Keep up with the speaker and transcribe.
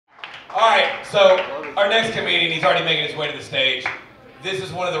So, our next comedian, he's already making his way to the stage. This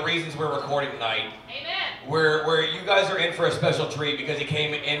is one of the reasons we're recording tonight. Amen. Where you guys are in for a special treat because he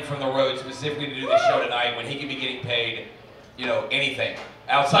came in from the road specifically to do this show tonight when he could be getting paid, you know, anything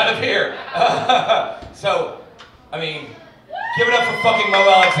outside of here. So, I mean, give it up for fucking Mo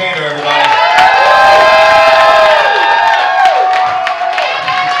Alexander, everybody.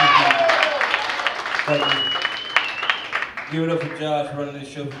 Thank you. Give it up for Josh running this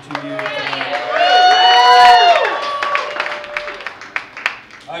show for 2 years.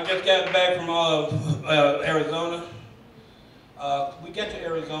 I just got back from Arizona. We got to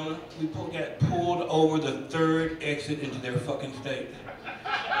Arizona. We got pulled over the third exit into their fucking state.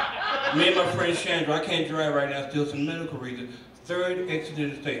 Me and my friend Chandra, I can't drive right now, still some medical reasons. Third exit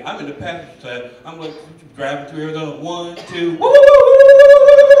into the state. I'm in the passenger side. I'm like driving through Arizona. 1, 2, woo!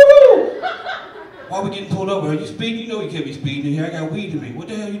 Why are we getting pulled over? Are you speeding? You know you can't be speeding here. I got weed in me. What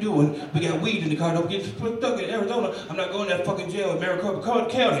the hell are you doing? We got weed in the car. Don't get stuck in Arizona. I'm not going to that fucking jail in Maricopa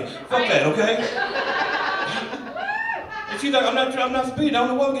County. Fuck that, okay? And she's like, I'm not speeding. I don't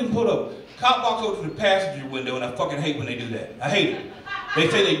know why we're getting pulled over. Cop walks over to the passenger window, and I fucking hate when they do that. I hate it. They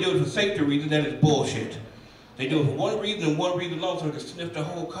say they do it for safety reasons. That is bullshit. They do it for one reason and one reason alone, so they can sniff the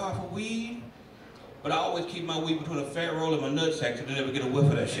whole car for weed. But I always keep my weed between a fat roll and my nutsack so they never get a whiff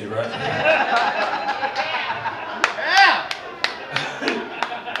of that shit, right?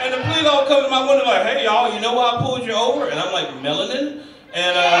 And the police all come to my window like, hey y'all, you know why I pulled you over? And I'm like, melanin?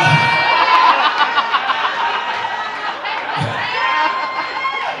 And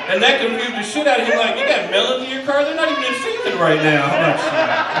and that confused the shit out of him, like, you got melanin in your car? They're not even in season right now. I'm like,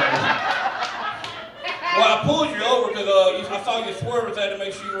 shit. Well, I pulled you over because I saw you swerve. I had to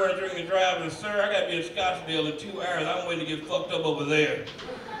make sure you weren't drinking and driving. Sir, I got to be in Scottsdale in 2 hours. I'm waiting to get fucked up over there.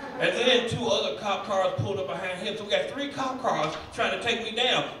 And then 2 other cop cars pulled up behind him. So we got 3 cop cars trying to take me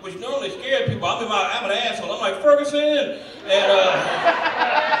down, which normally scares people. I'm an asshole. I'm like, Ferguson. And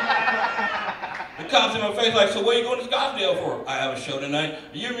the cops in my face like, so where you going to Scottsdale for? I have a show tonight.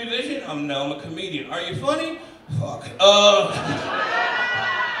 Are you a musician? No, I'm a comedian. Are you funny? Fuck.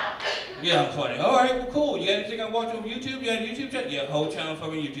 Yeah, I'm funny. All right, well, cool. You got anything I watch on YouTube? You got a YouTube channel? Yeah, whole channel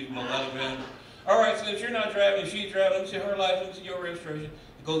fucking YouTube, Mo Alexander. All right, so if you're not driving, she's driving, let me see her license, let me see your registration.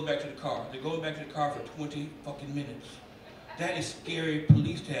 It goes back to the car. They're going back to the car for 20 fucking minutes. That is scary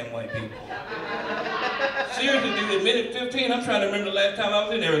police time, white people. Seriously, dude, at minute 15, I'm trying to remember the last time I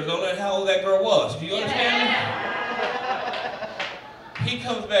was in Arizona and how old that girl was. Do you understand me? He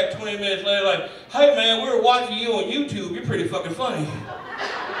comes back 20 minutes later like, hey man, we were watching you on YouTube. You're pretty fucking funny.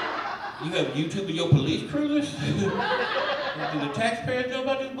 You have YouTube in your police cruisers? Do the taxpayers know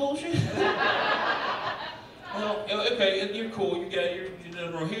about this bullshit? Well, okay, you're cool. You got your,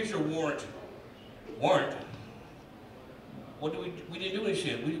 here's your warrant. Warrant? What do we didn't do any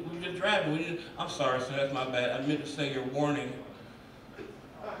shit. We were just driving. I'm sorry, sir. That's my bad. I meant to say your warning.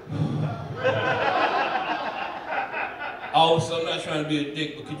 Also, I'm not trying to be a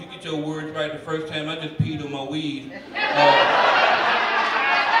dick, but could you get your words right the first time? I just peed on my weed.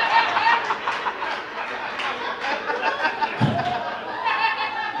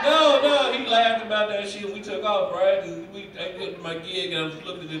 No, he laughed about that shit and we took off, right? And I got to my gig and I was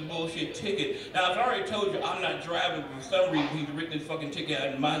looking at this bullshit ticket. Now, I've already told you I'm not driving, but for some reason he's written this fucking ticket out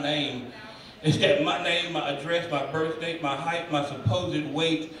in my name. It's got my name, my address, my birth date, my height, my supposed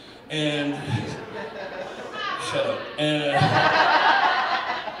weight, and... Shut up.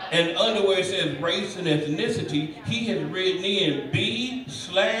 And under where it says race and ethnicity, he has written in B/N.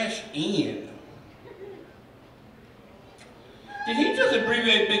 Did he just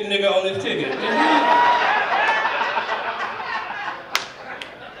abbreviate big nigga on this ticket? Did he?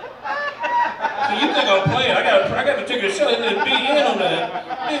 So you think I'm playing? I got the ticket to show. It says BN on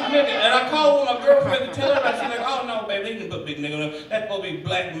that. Big nigga. And I called one of my girlfriends to tell her, and she's like, oh no, baby, they didn't put big nigga on that. That's supposed to be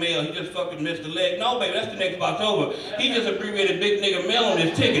black male. He just fucking missed the leg. No, baby, that's the next box over. He just abbreviated big nigga male on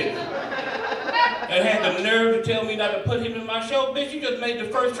his ticket. And had the nerve to tell me not to put him in my show. Bitch, you just made the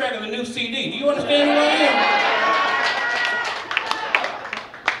first track of the new CD. Do you understand who I am?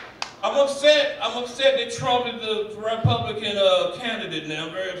 I'm upset that Trump is the Republican candidate now.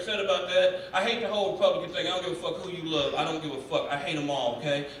 I'm very upset about that. I hate the whole Republican thing. I don't give a fuck who you love. I don't give a fuck. I hate them all,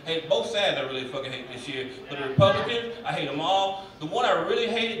 okay? Both sides I really fucking hate this year. But the Republicans, I hate them all. The one I really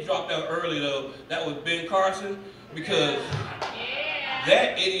hated dropped out early though. That was Ben Carson because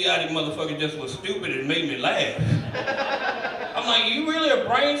that idiotic motherfucker just was stupid and made me laugh. I'm like, you really a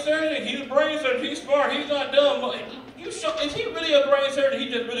brain surgeon? He's a brain surgeon. He's smart. He's not dumb. Is he really a brain surgeon?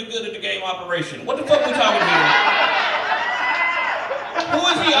 He's just really good at the game operation. What the fuck are we talking here? Who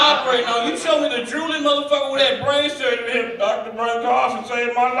is he operating on? You show me the drooling motherfucker with that brain surgery. Dr. Brent Carson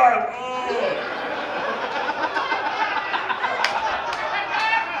saved my life.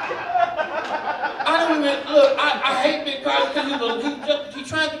 I don't even, look, I hate Big Carson because he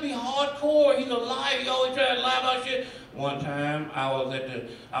tries to be hardcore. He's a liar. He always tries to lie about shit. One time, I was at the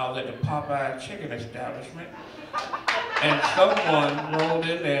Popeye chicken establishment, and someone rolled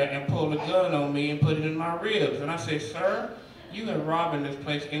in there and pulled a gun on me and put it in my ribs. And I said, sir, you have robbed this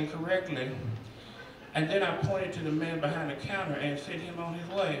place incorrectly. And then I pointed to the man behind the counter and sent him on his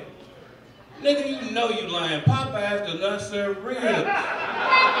way. Nigga, you know you lying. Popeyes does not serve ribs.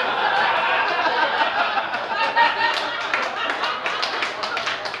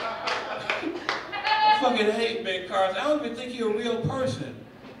 I fucking hate Ben Carson. I don't even think you're a real person.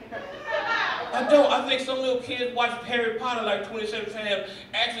 I don't. I think some little kids watched Harry Potter like 27 times,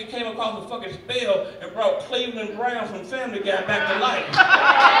 actually came across a fucking spell and brought Cleveland Brown from Family Guy back to life.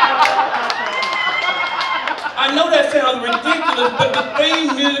 I know that sounds ridiculous, but the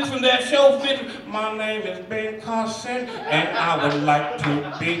theme music from that show fits. My name is Ben Carson, and I would like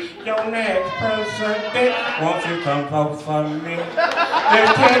to be your next president. Won't you come vote for me?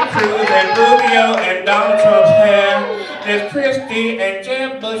 There's Ted Cruz and Rubio and Donald Trump's hair. There's Christie and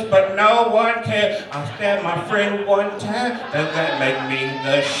Jeb Bush, but no one cares. I stabbed my friend one time. Does that make me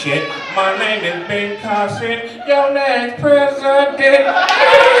the shit? My name is Ben Carson, your next president.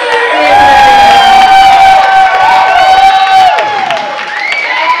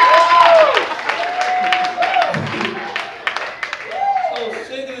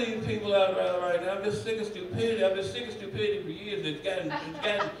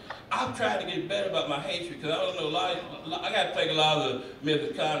 I've tried to get better about my hatred because I don't know, I got to thank a lot of the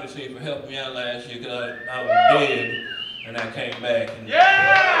Memphis comedy scene for helping me out last year because I was dead and I came back. And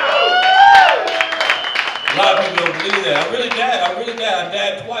a lot of people don't believe that. I really died. I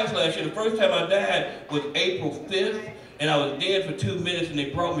died twice last year. The first time I died was April 5th and I was dead for 2 minutes and they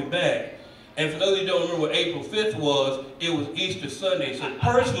brought me back. And for those who don't remember what April 5th was, it was Easter Sunday. So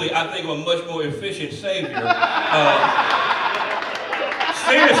personally, I think I'm a much more efficient savior.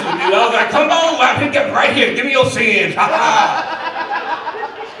 Seriously, dude, I was like, come on, I pick up right here, give me your sins, ha ha.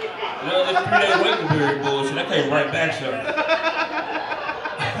 You know, this 3-day waiting period bullshit, I came right back, sir.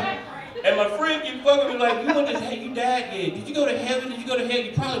 And my friend keep fucking me like, you went to hell, you died, yeah. Did you go to heaven? Did you go to hell?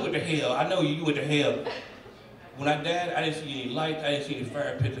 You probably went to hell. I know you went to hell. When I died, I didn't see any lights, I didn't see any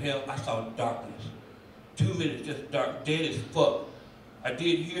fire pits of hell, I saw darkness. 2 minutes, just dark, dead as fuck. I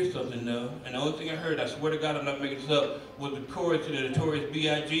did hear something though, and the only thing I heard, I swear to God I'm not making this up, was the chorus to the Notorious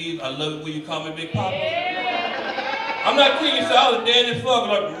B.I.G.'s, I love it when you call me Big Papa. Yeah. I'm not kidding you, so I was dead as fuck,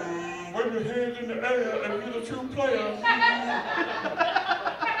 like, wave your hands in the air if you're the true player.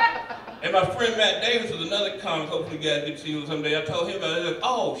 And my friend Matt Davis was another comic, hopefully you guys get to see him someday. I told him about it, like,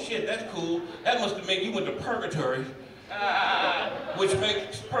 oh shit, that's cool. That must have meant you went to purgatory. Which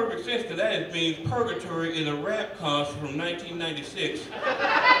makes perfect sense because that means Purgatory is a rap concert from 1996.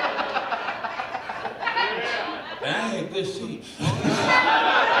 And I had good seats.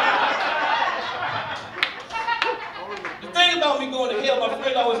 The thing about me going to hell, my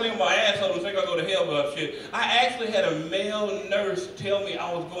friend always leave my asshole and think I go to hell about shit. I actually had a male nurse tell me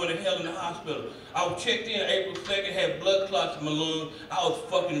I was going to hell in the hospital. I was checked in April 2nd, had blood clots in my lung. I was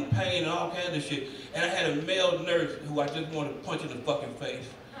fucking in pain and all kinds of shit. And I had a male nurse who I just wanted to punch in the fucking face.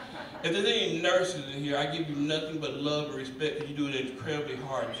 If there's any nurses in here, I give you nothing but love and respect because you do an incredibly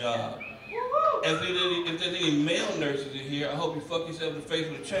hard job. If there's any male nurses in here, I hope you fuck yourself in the face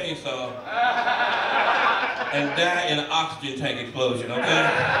with a chainsaw and die in an oxygen tank explosion, okay?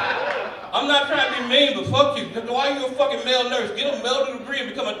 I'm not trying to be mean, but fuck you. Why are you a fucking male nurse? Get a medical degree and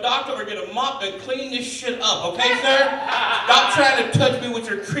become a doctor or get a mop and clean this shit up, okay, sir? Stop trying to touch me with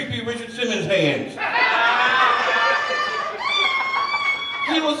your creepy Richard Simmons hands.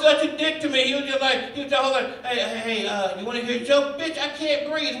 He was such a dick to me. He was just like, he was all like, hey, you want to hear a joke? Bitch, I can't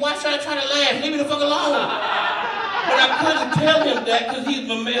breathe. Why should I try to laugh? Leave me the fuck alone. But I couldn't tell him that because he's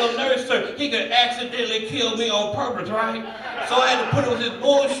my male nurse, sir. He could accidentally kill me on purpose, right? So I had to put up with his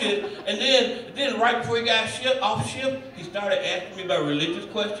bullshit. And then right before he got off shift, he started asking me about religious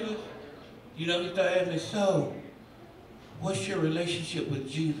questions. You know, he started asking me, so, what's your relationship with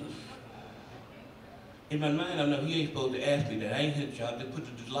Jesus? In my mind, I know he ain't supposed to ask me that. I ain't his job. They put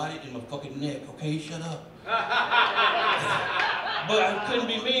the light in my fucking neck. Okay, shut up. But I couldn't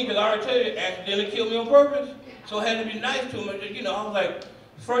be mean because I already told you, accidentally killed me on purpose. So I had to be nice to him. You know, I was like,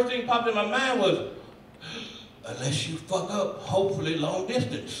 the first thing popped in my mind was, unless you fuck up, hopefully long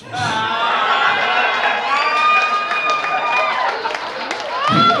distance.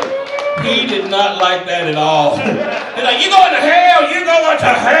 He did not like that at all. They're like, you going to hell, you going to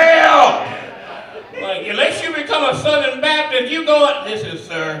hell. Like, unless you become a Southern Baptist, you going, listen,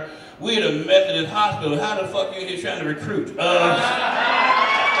 sir, we're the Methodist hospital. How the fuck you here trying to recruit?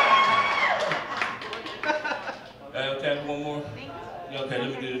 Okay, one more? Okay, let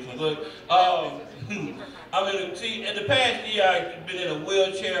me do this one. Look, see, in the past year, I've been in a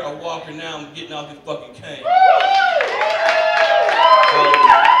wheelchair, a walker, now I'm getting off this fucking cane.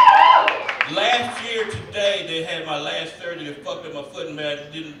 Last year, today, they had my last surgery that fucked up my foot and I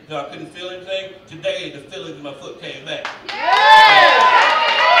couldn't feel anything. Today, the feelings in my foot came back.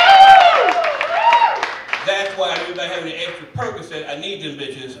 That's why everybody having an extra Percocet. I need them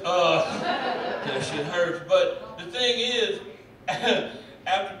bitches. That shit hurts. But the thing is,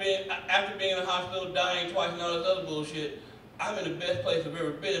 after being in the hospital, dying twice, and all this other bullshit, I'm in the best place I've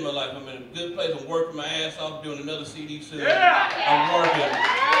ever been in my life. I'm in a good place. I'm working my ass off, doing another CD soon. I'm working.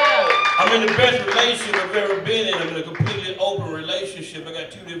 I'm in the best relationship I've ever been in. I'm in a completely open relationship. I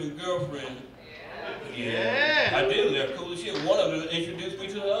got 2 different girlfriends. Yeah, I do. They're cool as shit. One of them introduced me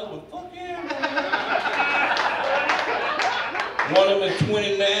to the other one. Fuck yeah. One of them is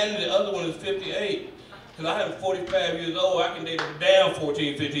 29 and the other one is 58. Because I am 45 years old, I can date a damn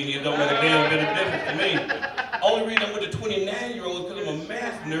 14, 15 years. Don't make a damn bit of difference to me. Only reason I'm with the 29-year-old is because I'm a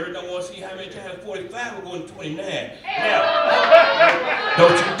math nerd and I want to see how many times 45 will go into 29. Now,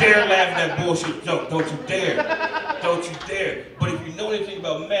 don't you dare laugh at that bullshit joke. Don't you dare. Don't you dare. But if you know anything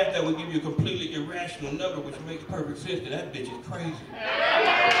about math, that will give you a completely irrational number, which makes perfect sense, because that bitch is crazy.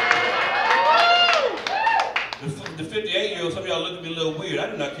 The 58-year-old, some of y'all look at me a little weird.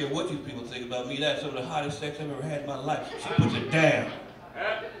 I do not care what you people think about me. That's some of the hottest sex I've ever had in my life. She puts it down.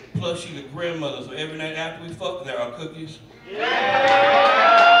 Plus, she's a grandmother, so every night after we fuck, there are cookies.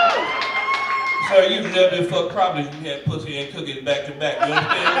 Sir, you've never been fucked properly if you had pussy and cookies back to back. You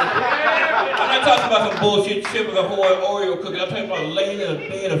understand? I'm not talking about some bullshit shit with a whole Oreo cookie. I'm talking about laying in a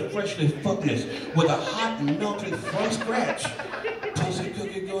bed of freshly fuckness with a hot melting from scratch pussy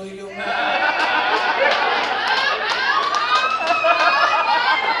cookie going in your mouth.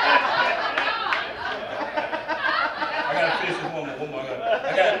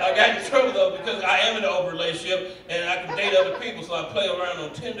 I got in trouble though because I am in an open relationship and I can date other people, so I play around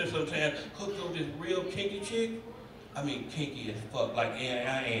on Tinder sometimes, hooked up with this real kinky chick. I mean kinky as fuck, like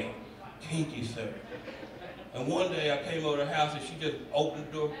yeah, I am. Kinky, sir. And one day I came over to her house and she just opened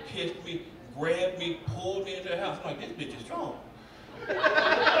the door, kissed me, grabbed me, pulled me into the house. I'm like, this bitch is strong.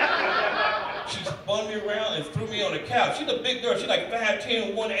 She spun me around and threw me on the couch. She's a big girl, she's like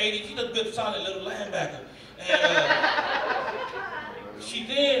 5'10", 180, she's a good solid little linebacker. And she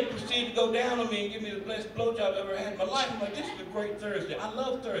then proceeded to go down on me and give me the best blowjob I've ever had in my life. I'm like, this is a great Thursday. I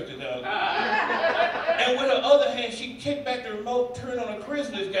love Thursdays. And with her other hand, she kicked back the remote, turned on a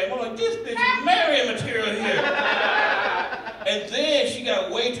Christmas game. I'm like, this bitch is marrying material here. And then she got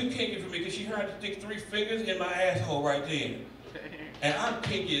way too kinky for me because she heard to stick 3 fingers in my asshole right then. And I'm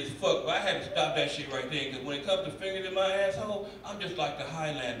kinky as fuck, but I had to stop that shit right there because when it comes to fingers in my asshole, I'm just like the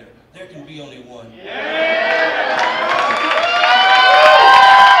Highlander. There can be only one. Give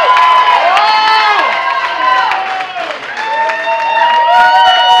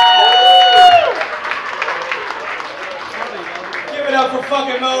it up for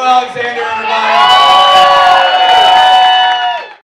fucking Mo Alexander, everybody.